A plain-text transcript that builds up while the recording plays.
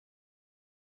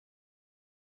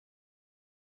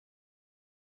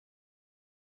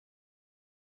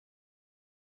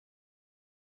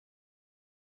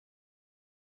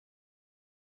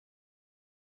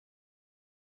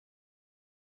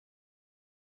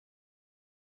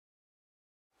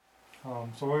So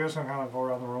we're just gonna kind of go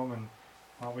around the room and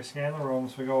we scan the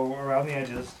rooms. We go around the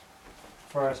edges.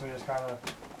 First, we just kind of,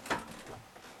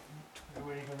 the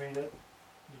way you can read it,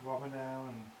 just go up and down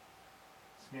and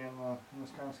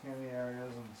just kind of scan the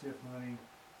areas and see if there's any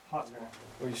hot spots.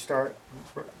 We start,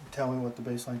 tell me what the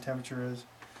baseline temperature is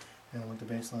and what the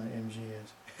baseline MG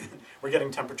is. We're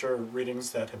getting temperature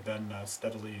readings that have been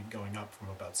steadily going up from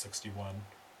about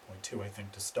 61.2, I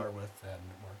think, to start with, and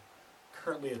we're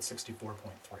currently at 64.3,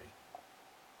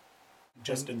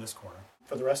 just in this corner.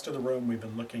 For the rest of the room, we've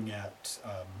been looking at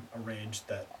a range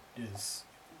that is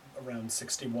around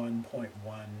 61.1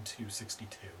 to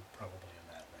 62, probably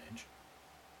in that range.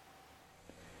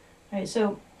 Alright,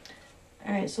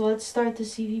 so let's start the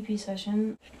CVP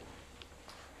session.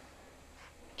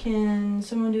 Can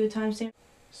someone do a timestamp?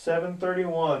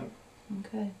 7:31.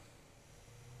 Okay.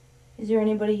 Is there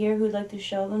anybody here who'd like to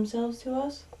show themselves to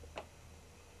us?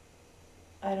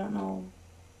 I don't know.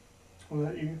 Was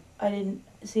that you? I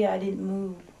didn't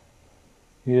move.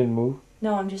 You didn't move?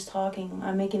 No, I'm just talking.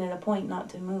 I'm making it a point not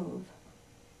to move.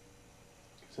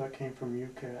 So that came from you,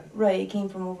 Kat. Right, it came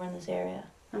from over in this area.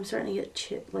 I'm starting to get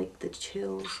the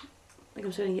chills. Like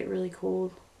I'm starting to get really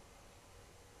cold.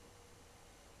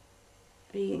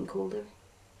 Are you getting colder?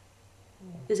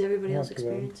 Is everybody else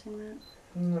experiencing that?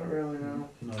 Not really, no.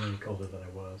 Not any colder than I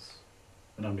was,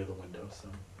 and I'm near the window, so.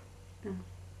 Yeah.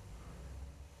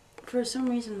 For some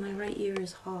reason, my right ear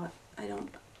is hot.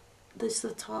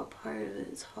 The top part of it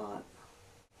is hot.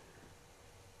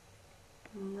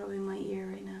 I'm rubbing my ear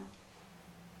right now.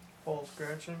 Ball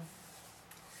scratching.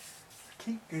 I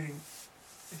keep getting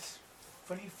this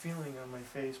funny feeling on my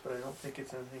face, but I don't think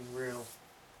it's anything real.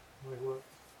 Like what?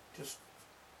 Just,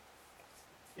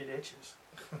 it itches.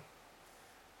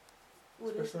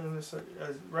 Especially on this,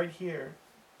 right here,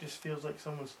 just feels like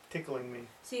someone's tickling me.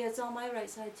 See, it's on my right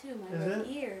side too, my Is right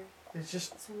it? ear. It's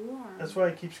just, It's warm. that's why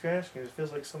I keep scratching it. It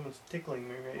feels like someone's tickling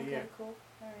me right here. Okay, cool.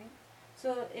 Alright.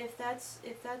 So if that's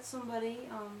somebody,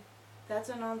 that's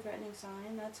a non-threatening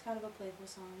sign. That's kind of a playful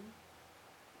sign.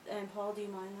 And Paul, do you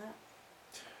mind that?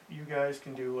 You guys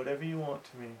can do whatever you want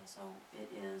to me. So it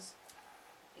is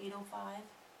 8:05,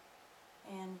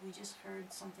 and we just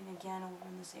heard something again over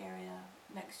in this area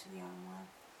next to the armoire.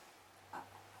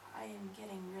 I am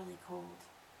getting really cold.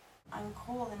 I'm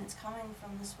cold and it's coming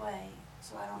from this way,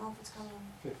 so I don't know if it's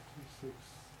coming. 56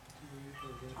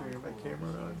 degrees. I'm Turn my cold camera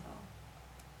over on. here, though.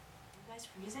 You guys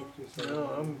freezing? No,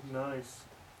 I'm nice.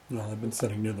 Well, I've been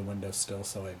sitting near the window still,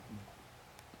 so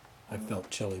I felt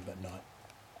chilly, but not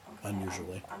Okay,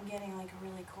 unusually. I'm getting like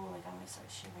really cold, like I'm gonna start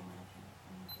shivering in a few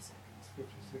seconds.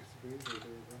 56 degrees right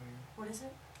there, running. What is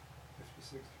it?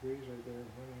 56 degrees right there,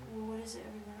 running. Well, what is it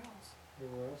everywhere else?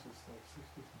 Everywhere else it's like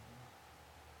 60 something.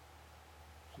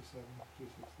 57,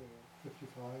 56 there.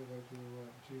 55 right to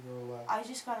your left. I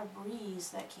just got a breeze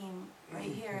that came right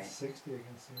here. It's 60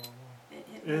 against the online. It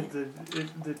hit me.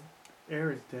 The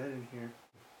air is dead in here.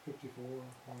 54.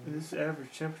 This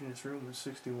average temperature in this room is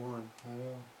 61. I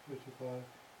know, 55.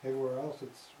 Everywhere else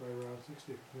it's right around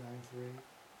 60, 59.3.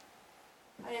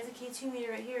 I have the K2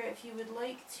 meter right here. If you would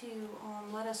like to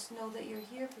let us know that you're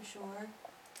here for sure.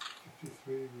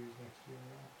 53 degrees next to you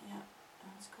now. Yeah,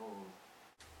 it's cold.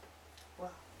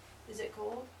 Wow. Is it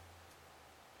cold?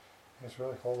 It's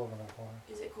really cold over that corner.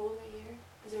 Is it cold right here?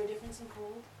 Is there a difference in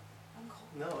cold? I'm cold.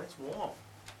 No, it's warm.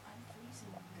 I'm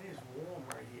freezing. It is warm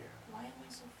right here. Why am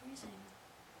I so freezing?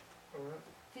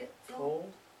 Phil,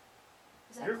 Cold?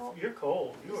 is that cold? You're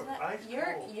cold. You Isn't are that- ice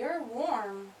cold. You're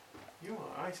warm. You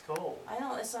are ice cold. I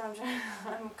know, that's what I'm trying.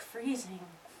 I'm freezing.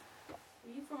 Are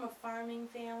you from a farming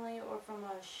family or from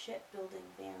a shipbuilding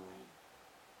family?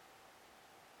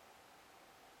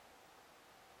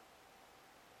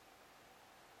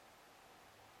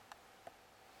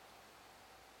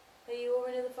 Are you over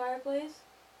near the fireplace?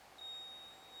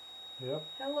 Yep.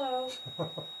 Hello. Are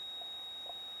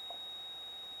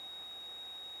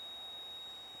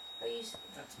you?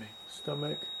 That's me.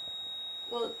 Stomach.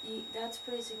 Well, that's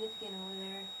pretty significant over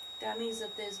there. That means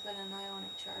that there's been an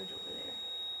ionic charge over there.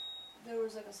 There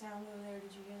was like a sound over there.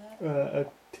 Did you hear that? A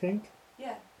tink?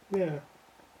 Yeah. Yeah.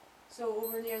 So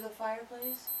over near the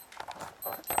fireplace.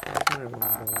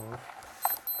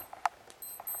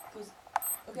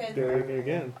 Okay. There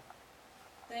again.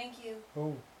 Thank you.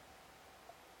 Oh.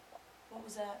 What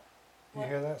was that? You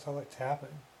hear that? Sound like tapping.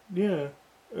 Yeah.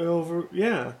 Over.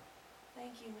 Yeah.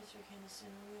 Thank you, Mr. Kinnison.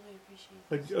 I really appreciate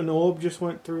Like an orb just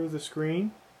went through the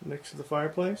screen next to the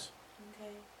fireplace.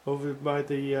 Okay. Over by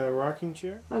the rocking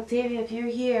chair. Octavia, if you're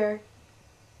here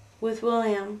with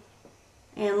William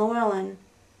and Llewellyn,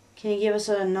 can you give us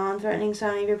a non-threatening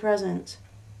sign of your presence?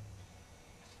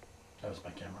 That was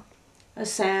my camera. A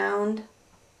sound?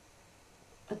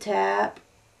 a tap,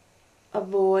 a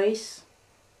voice.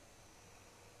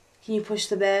 Can you push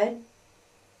the bed?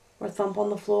 Or thump on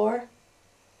the floor?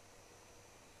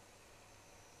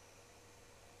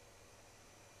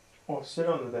 Or sit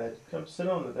on the bed. Come sit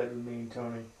on the bed with me and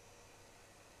Tony.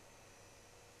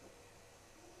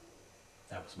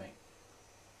 That was me.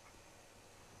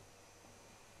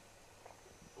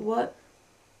 What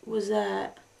was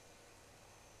that?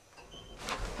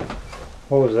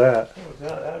 What was that? What was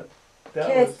that? That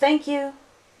Okay, was thank you.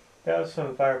 that was from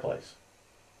the fireplace.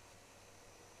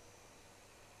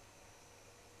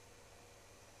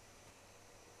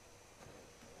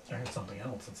 I heard something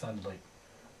else. It sounded like.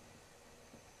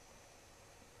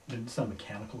 It didn't sound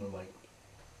mechanical or like.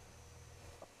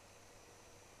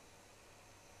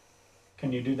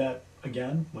 Can you do that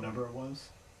again? Whatever it was?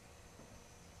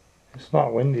 It's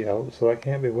not windy out, so that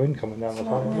can't be wind coming down the It's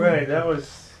not tunnel. windy. Right, that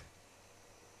was.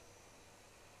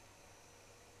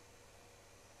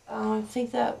 I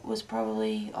think that was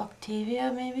probably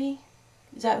Octavia, maybe?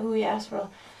 Is that who we asked for?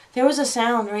 There was a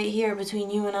sound right here between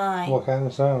you and I. What kind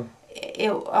of sound?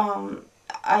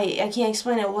 I can't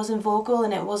explain it. It wasn't vocal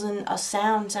and it wasn't a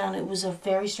sound. It was a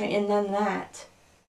very strange. And then that.